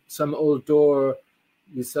down some old door,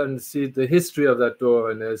 you suddenly see the history of that door,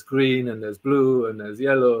 and there's green and there's blue and there's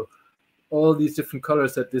yellow, all these different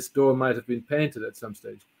colors that this door might have been painted at some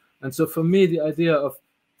stage. And so for me, the idea of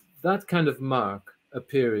that kind of mark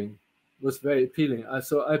appearing was very appealing.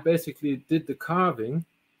 So I basically did the carving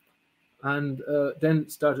and then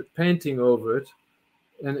started painting over it.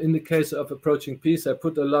 And in the case of Approaching Peace, I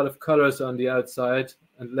put a lot of colors on the outside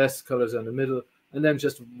and less colors on the middle, and then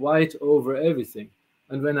just white over everything.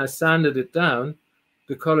 And when I sanded it down,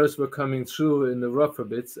 the colors were coming through in the rougher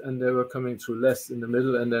bits, and they were coming through less in the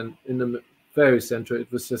middle. And then in the very center,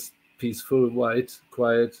 it was just peaceful, white,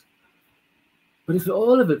 quiet. But if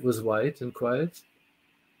all of it was white and quiet,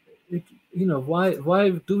 why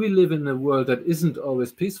do we live in a world that isn't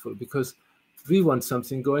always peaceful? Because we want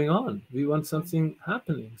something going on. We want something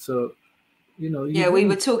happening. So, we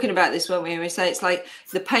were talking about this, weren't we? We say it's like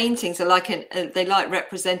the paintings are like they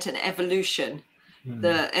represent an evolution,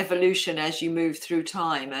 the evolution as you move through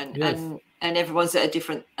time, and everyone's at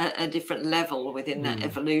a different level within that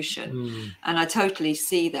evolution. And I totally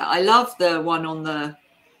see that. I love the one on the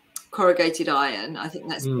corrugated iron. I think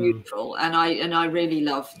that's beautiful, and I really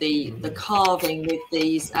love the carving with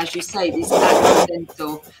these, as you say, these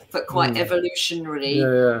accidental but quite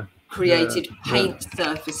evolutionarily created paint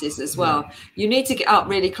surfaces as well. You need to get up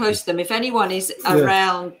really close to them. If anyone is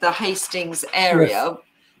around the Hastings area,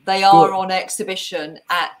 they are on exhibition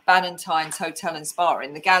at Ballantyne's Hotel and Spa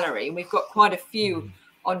in the gallery, and we've got quite a few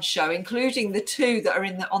on show, including the two that are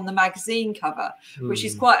on the magazine cover, which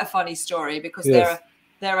is quite a funny story because they're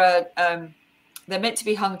meant to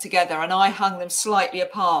be hung together, and I hung them slightly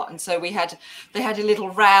apart, and so they had a little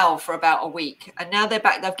row for about a week, and now they're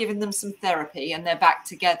back. They've given them some therapy, and they're back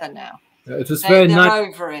together now. It was very nice. They're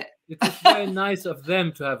over it. It was very nice of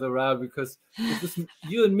them to have the row, because it was,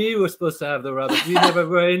 you and me were supposed to have the row, but we never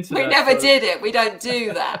were into that. We never did it. We don't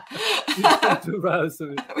do that. We don't do rows.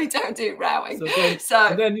 We don't do rowing.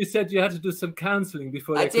 And then you said you had to do some counselling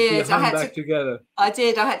before they could be hung back together. I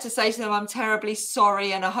did. I had to say to them, I'm terribly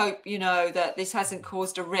sorry, and I hope that this hasn't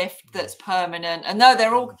caused a rift that's permanent. And no,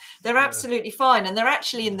 they're absolutely fine, and they're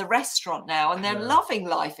actually in the restaurant now, and they're loving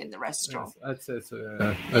life in the restaurant. Yes, I'd say so.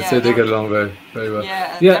 Yeah. I'd say they get along very, very well.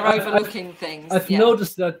 Yeah, they're overlooking things. I've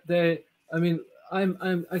noticed that I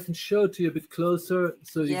can show it to you a bit closer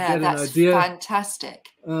so you get an idea. Yeah, that's fantastic.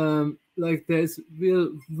 Like there's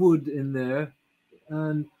real wood in there,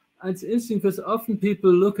 and it's interesting because often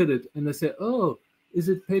people look at it and they say, "Oh, is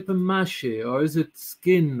it paper mache, or is it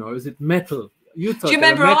skin, or is it metal?" Do you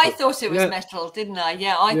remember? I thought it was metal, didn't I?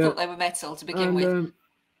 Yeah, I thought they were metal to begin with.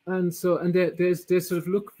 And they sort of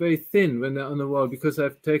look very thin when they're on the wall, because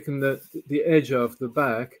I've taken the edge off the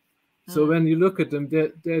back. So when you look at them,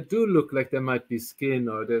 they do look like there might be skin,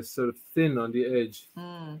 or they're sort of thin on the edge.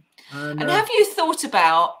 And have you thought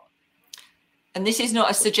about, and this is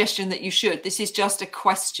not a suggestion that you should, this is just a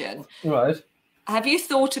question. Right. Have you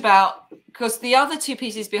thought about, because the other two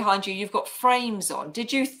pieces behind you, you've got frames on.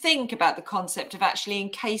 Did you think about the concept of actually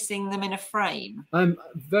encasing them in a frame? I'm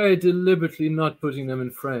very deliberately not putting them in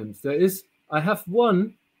frames. I have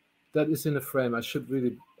one that is in a frame. I should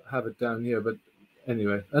really have it down here, but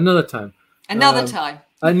anyway, another time. Another time.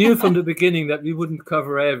 I knew from the beginning that we wouldn't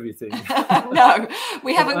cover everything. No,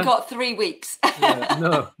 we haven't got 3 weeks.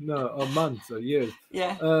 No, or months or years.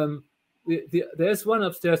 Yeah. There's one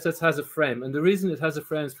upstairs that has a frame, and the reason it has a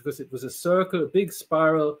frame is because it was a circle, a big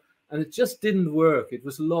spiral, and it just didn't work. It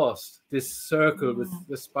was lost, this circle with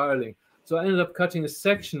the spiraling. So I ended up cutting a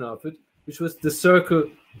section of it, which was the circle,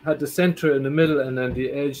 had the center in the middle, and then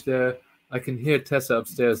the edge there. I can hear Tessa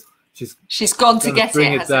upstairs. She's gone to get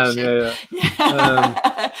bring it. It down, she?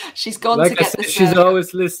 Yeah. She's gone to get the. She's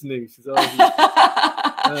always listening.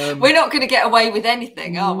 We're not going to get away with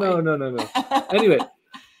anything, are we? No. Anyway,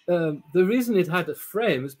 the reason it had a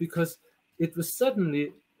frame is because it was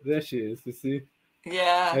suddenly, there she is, you see,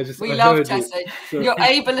 Yeah, we love Jesse. So, your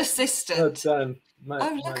able assistant. Oh,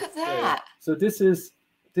 look at that. So this is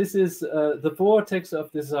the vortex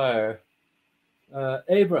of desire.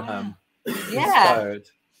 Abraham inspired.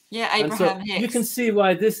 Yeah, Abraham Hicks. You can see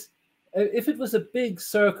why this, if it was a big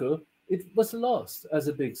circle, it was lost as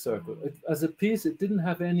a big circle. As a piece, it didn't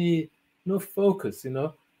have no focus, you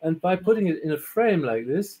know. And by putting it in a frame like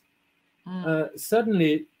this,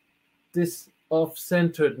 suddenly this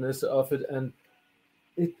off-centeredness of it, and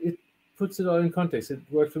it puts it all in context. It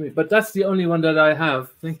worked for me. But that's the only one that I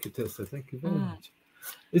have. Thank you, Tessa. Thank you very much.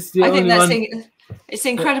 It's the only one. It's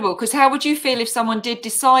incredible, because how would you feel if someone did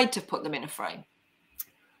decide to put them in a frame?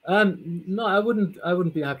 No, I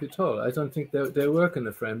wouldn't be happy at all. I don't think they work in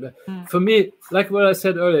the frame. For me, like what I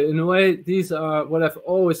said earlier, in a way, these are what I've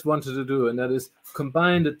always wanted to do, and that is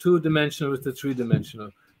combine the two-dimensional with the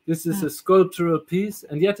three-dimensional. This is a sculptural piece,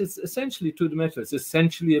 and yet it's essentially two-dimensional. It's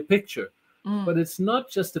essentially a picture, but it's not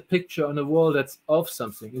just a picture on a wall that's of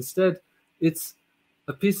something. Instead, it's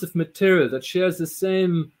a piece of material that shares the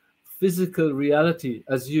same physical reality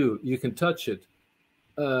as you. You can touch it.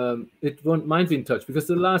 It won't mind being touched, because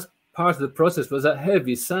the last part of the process was a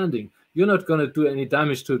heavy sanding. You're not going to do any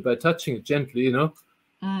damage to it by touching it gently, you know,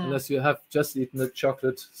 unless you have just eaten a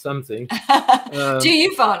chocolate something. Do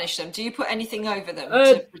you varnish them? Do you put anything over them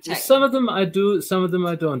to protect some of them I do, some of them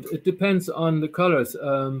I don't. It depends on the colors.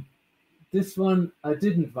 This one I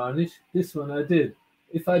didn't varnish. This one I did.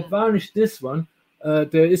 If I varnish this one,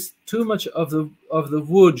 there is too much of the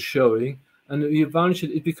wood showing, and you varnish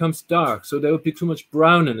it, it becomes dark. So there would be too much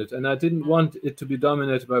brown in it, and I didn't want it to be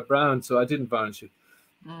dominated by brown, so I didn't varnish it.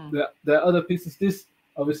 There are other pieces. This,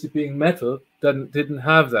 obviously being metal, didn't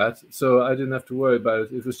have that, so I didn't have to worry about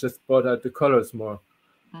it. It was just brought out the colors more.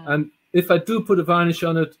 And if I do put a varnish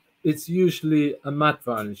on it, it's usually a matte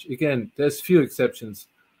varnish. Again, there's few exceptions,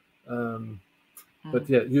 but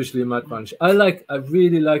yeah, usually a matte varnish. I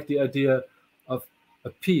really like the idea of a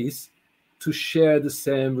piece to share the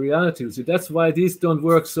same reality with you. That's why these don't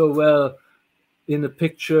work so well in a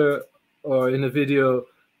picture or in a video,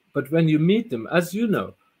 but when you meet them, as you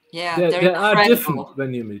know, they are different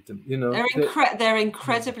when you meet them. You know, they're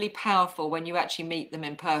incredibly powerful when you actually meet them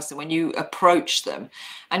in person, when you approach them.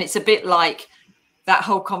 And it's a bit like that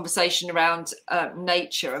whole conversation around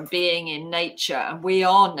nature and being in nature, and we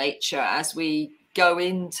are nature. As we go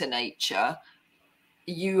into nature,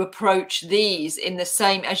 you approach these in the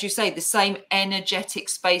same, as you say, the same energetic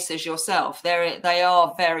space as yourself. They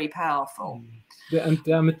are very powerful.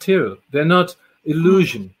 They're material. They're not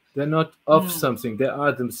illusion. They're not of something. They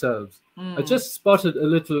are themselves. I just spotted a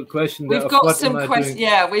little question there. We've got some questions.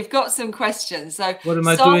 Yeah, we've got some questions. So what am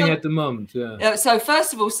I doing at the moment? Yeah. So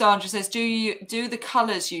first of all, Sandra says, do the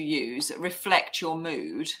colors you use reflect your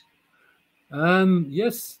mood?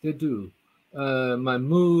 Yes, they do. My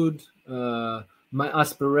mood, my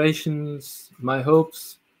aspirations, my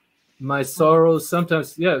hopes, my sorrows.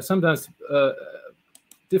 Sometimes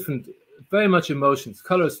different, very much emotions.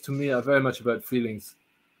 Colors to me are very much about feelings.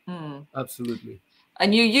 Absolutely.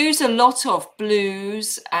 And you use a lot of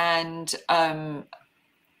blues and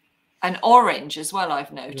orange as well,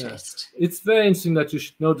 I've noticed. Yeah. It's very interesting that you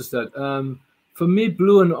should notice that. For me,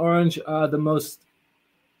 blue and orange are the most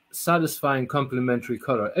satisfying complementary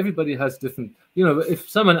color. Everybody has different, you know, if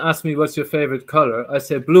someone asks me what's your favorite color, I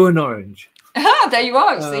say blue and orange. There you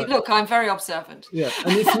are. See, look, I'm very observant. Yeah,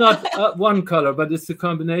 and it's not one color, but it's a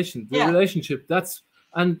combination. The relationship,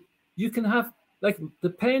 and you can have, like, the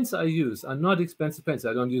paints I use are not expensive paints.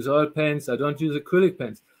 I don't use oil paints. I don't use acrylic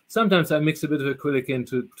paints. Sometimes I mix a bit of acrylic in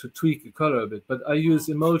to tweak a color a bit, but I use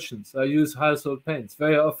emulsions. I use household paints,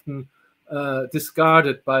 very often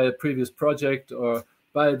discarded by a previous project or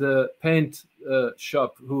by the paint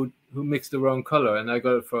shop who mixed the wrong color, and I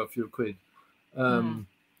got it for a few quid. And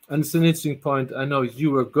it's an interesting point. I know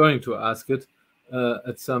you were going to ask it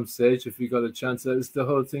at some stage if we got a chance. That is the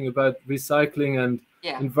whole thing about recycling and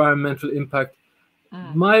environmental impact.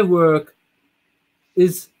 My work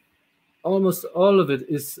is almost all of it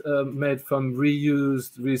is made from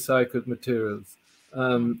reused, recycled materials.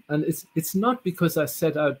 And it's not because I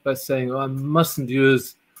set out by saying, oh, I mustn't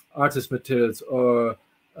use artist materials or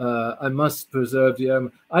I must preserve the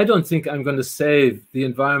environment. I don't think I'm going to save the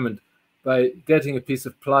environment by getting a piece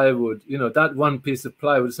of plywood. You know, that one piece of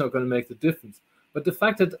plywood is not going to make the difference. But the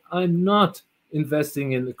fact that I'm not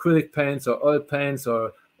investing in acrylic paints or oil paints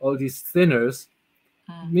or all these thinners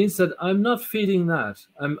means that I'm not feeding that.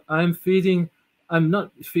 I'm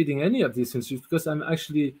not feeding any of these things because I'm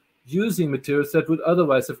actually using materials that would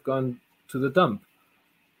otherwise have gone to the dump.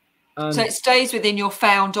 And so it stays within your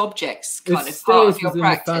found objects kind of part of your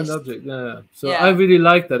practice. Found object, yeah. So I really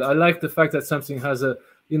like that. I like the fact that something has a,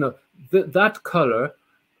 you know, that color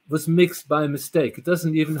was mixed by mistake. It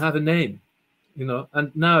doesn't even have a name, you know,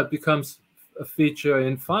 and now it becomes a feature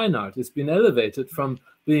in fine art. It's been elevated from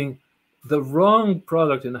being the wrong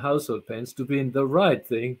product in household paints to being the right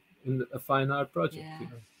thing in a fine art project. Yeah, you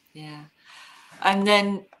know? yeah. And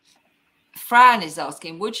then Fran is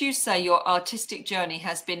asking, would you say your artistic journey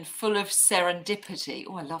has been full of serendipity?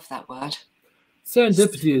 Oh, I love that word.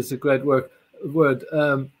 Serendipity is a great word.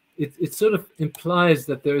 It sort of implies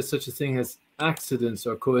that there is such a thing as accidents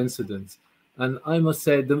or coincidence. And I must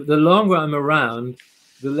say, the longer I'm around,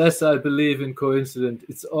 the less I believe in coincidence.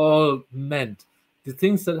 It's all meant. The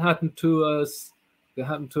things that happen to us, they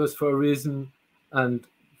happen to us for a reason. And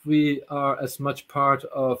we are as much part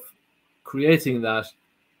of creating that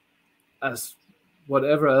as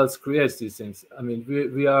whatever else creates these things. I mean,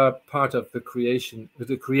 we are part of the creation,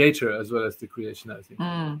 the creator as well as the creation, I think.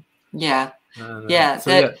 Yeah. Yeah.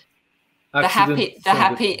 So, the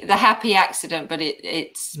happy accident, but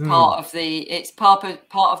it's part of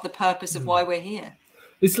the purpose of why we're here.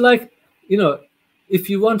 It's like, you know, if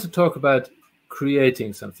you want to talk about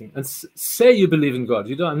creating something and say you believe in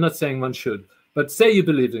God, I'm not saying one should, but say you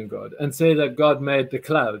believe in God and say that God made the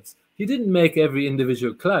clouds. He didn't make every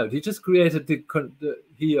individual cloud. He just created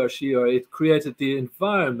he or she or it created the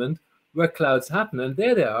environment where clouds happen. And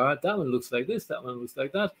there they are. That one looks like this. That one looks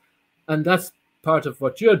like that. And that's part of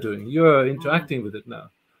what you're doing. You're interacting with it now.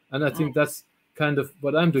 And I think that's kind of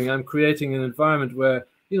what I'm doing. I'm creating an environment where,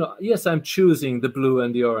 you know, yes, I'm choosing the blue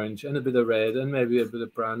and the orange and a bit of red and maybe a bit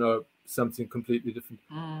of brown or something completely different.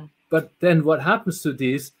 But then what happens to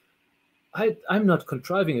these, I'm not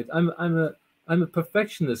contriving it. I'm a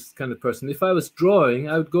perfectionist kind of person. If I was drawing,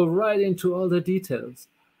 I would go right into all the details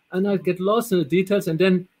and I'd get lost in the details, and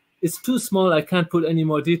then it's too small. I can't put any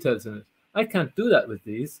more details in it. I can't do that with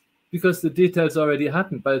these because the details already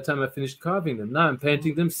happened by the time I finished carving them. Now I'm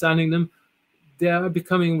painting them, sanding them. They are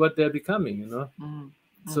becoming what they're becoming, you know?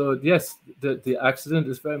 So yes, the accident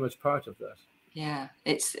is very much part of that. Yeah,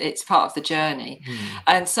 it's part of the journey.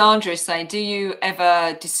 And Sandra is saying, do you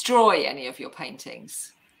ever destroy any of your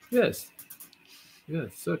paintings? Yes.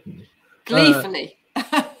 Yes, certainly. Gleefully.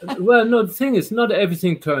 Well, no, the thing is, not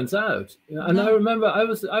everything turns out. And I remember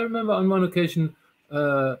on one occasion,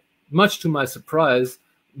 much to my surprise,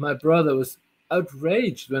 my brother was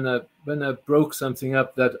outraged when I broke something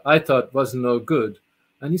up that I thought wasn't no good.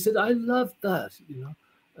 And he said, I loved that, you know.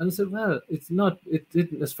 And I said, well, it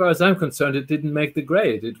didn't, as far as I'm concerned, it didn't make the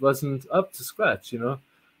grade. It wasn't up to scratch, you know.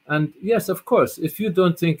 And yes, of course, if you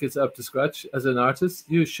don't think it's up to scratch as an artist,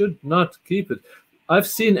 you should not keep it. I've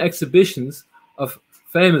seen exhibitions of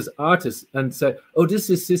famous artists and say, oh, this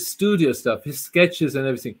is his studio stuff, his sketches and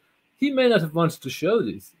everything. He may not have wanted to show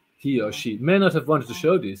these. He or she may not have wanted to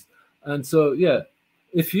show these. And so, yeah,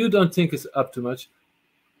 if you don't think it's up to much,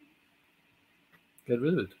 get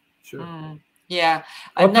rid of it. Sure. Yeah.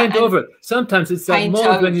 Or paint over it. Sometimes it's that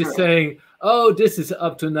moment when you're saying, oh, this is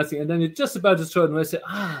up to nothing. And then you're just about to throw it. And I say,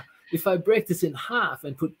 if I break this in half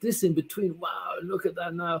and put this in between, wow, look at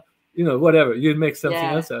that now. You know, whatever, you make something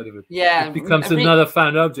else out of it. Yeah, it becomes another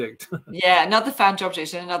found object. Yeah, another found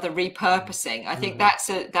object and another repurposing. I think that's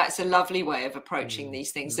a lovely way of approaching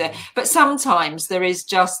these things. But sometimes there is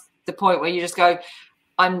just the point where you just go,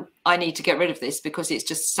 I need to get rid of this because it's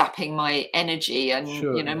just sapping my energy, and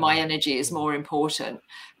you know, my energy is more important.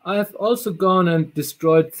 I've also gone and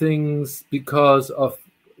destroyed things because of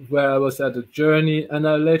where I was at a journey, and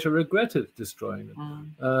I later regretted destroying it.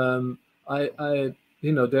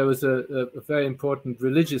 You know, there was a very important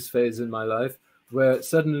religious phase in my life where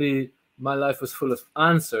suddenly my life was full of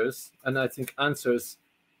answers, and I think answers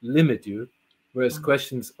limit you, whereas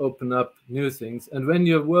questions open up new things. And when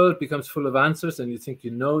your world becomes full of answers and you think you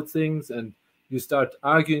know things and you start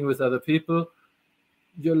arguing with other people,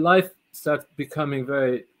 your life starts becoming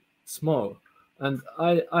very small. And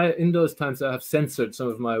I in those times, I have censored some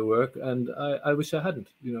of my work, and I wish I hadn't,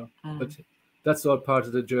 you know, but that's all part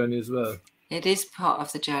of the journey as well. It is part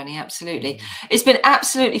of the journey, absolutely. It's been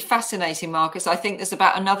absolutely fascinating, Markus. I think there's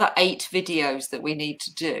about another 8 videos that we need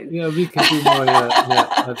to do. Yeah, we can do more.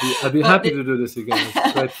 I'd be happy to do this again.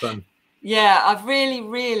 It's great fun. Yeah, I've really,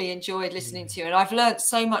 really enjoyed listening to you, and I've learned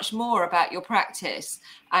so much more about your practice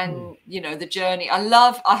and, you know, the journey. I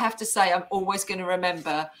have to say, I'm always going to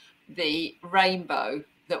remember the rainbow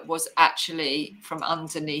that was actually from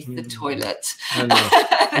underneath the toilet.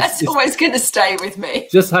 That's always going to stay with me.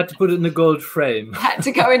 Just had to put it in a gold frame. Had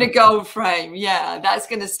to go in a gold frame. Yeah, that's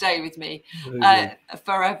going to stay with me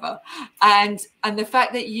forever. And the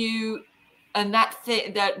fact that you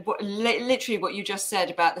literally what you just said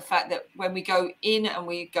about the fact that when we go in and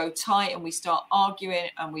we go tight and we start arguing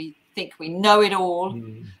and we think we know it all,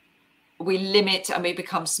 we limit and we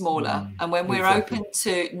become smaller. And when we're open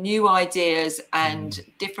to new ideas and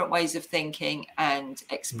different ways of thinking and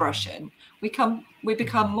expression, we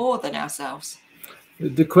become more than ourselves.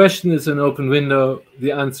 The question is an open window.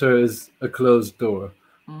 The answer is a closed door.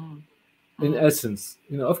 In essence,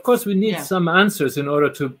 of course, we need some answers in order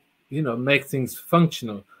to, make things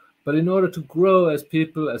functional. But in order to grow as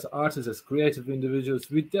people, as artists, as creative individuals,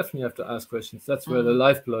 we definitely have to ask questions. That's where the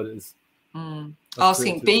lifeblood is.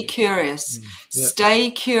 Asking, be curious,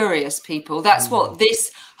 stay curious, people. That's what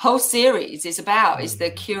this whole series is about, is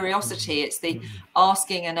the curiosity. It's the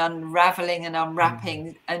asking and unraveling and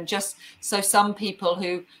unwrapping, and just so some people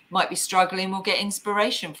who might be struggling will get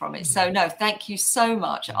inspiration from it. So no, thank you so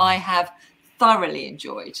much. I have thoroughly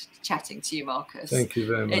enjoyed chatting to you, Markus. Thank you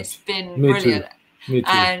very much. It's been brilliant. Me too.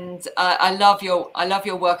 And I love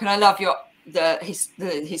your work, and I love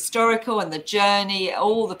the historical and the journey,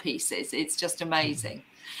 all the pieces. It's just amazing.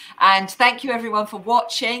 And thank you everyone for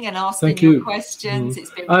watching and asking your questions.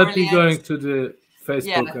 It's been brilliant. I'll be going to the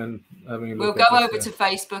Facebook and having a look. We'll go over to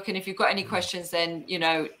Facebook, and if you've got any questions, then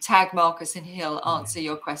tag Markus and he'll answer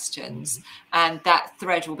your questions, and that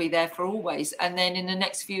thread will be there for always. And then in the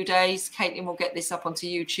next few days, Caitlin will get this up onto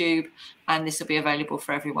YouTube, and this will be available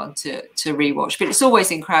for everyone to rewatch. But it's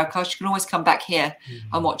always in Crowdcast. You can always come back here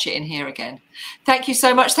and watch it in here again. Thank you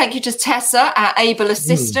so much. Thank you to Tessa, our able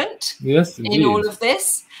assistant, in all of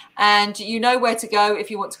this. And you know where to go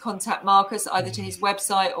if you want to contact Markus, either to his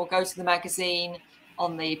website or go to the magazine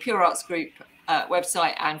on the Pure Arts Group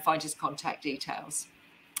website and find his contact details.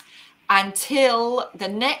 Until the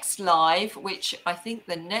next live, which I think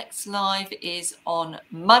the next live is on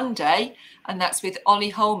Monday, and that's with Ollie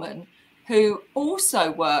Holman, who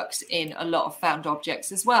also works in a lot of found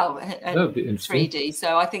objects as well, and 3D.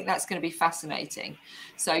 So I think that's going to be fascinating.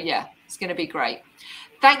 So yeah, it's going to be great.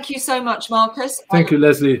 Thank you so much, Markus. Thank you,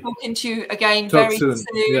 Lesley. Talking to you again very soon.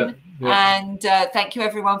 And thank you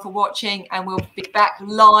everyone for watching, and we'll be back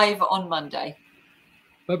live on Monday.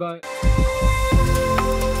 Bye-bye.